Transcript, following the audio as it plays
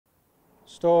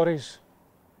Stories.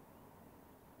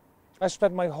 I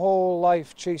spent my whole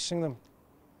life chasing them,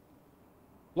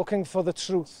 looking for the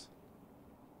truth.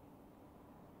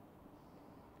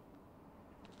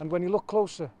 And when you look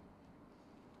closer,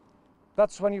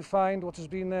 that's when you find what has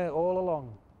been there all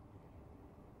along.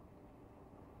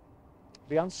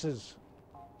 The answers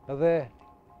are there.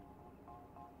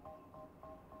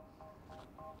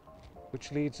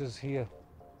 Which leads us here.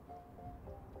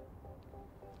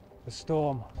 The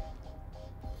storm.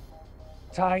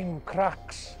 Time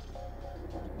cracks.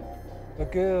 A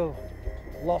girl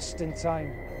lost in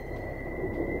time.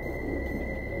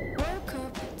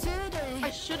 I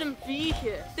shouldn't be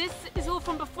here. This is all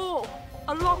from before.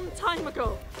 A long time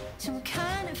ago. Some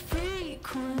kind of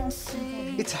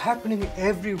frequency. It's happening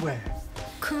everywhere.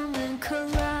 Come and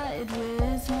collide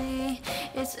with me.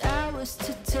 It's ours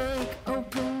to take.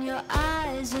 Open your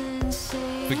eyes and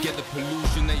see. Forget the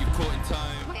pollution that you've caught in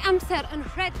time. Mae amser yn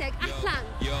rhedeg allan.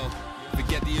 Yo,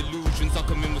 forget the illusions, I'll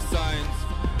come in with signs.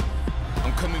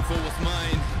 I'm coming for what's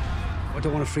mine. I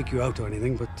don't want to freak you out or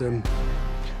anything, but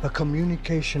a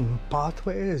communication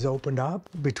pathway is opened up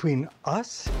between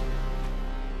us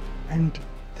and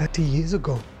 30 years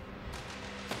ago.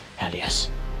 Hell yes.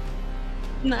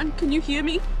 Nan, can you hear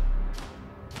me?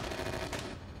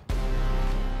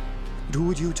 Who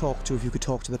would you talk to if you could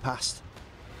talk to the past?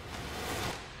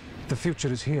 The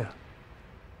future is here.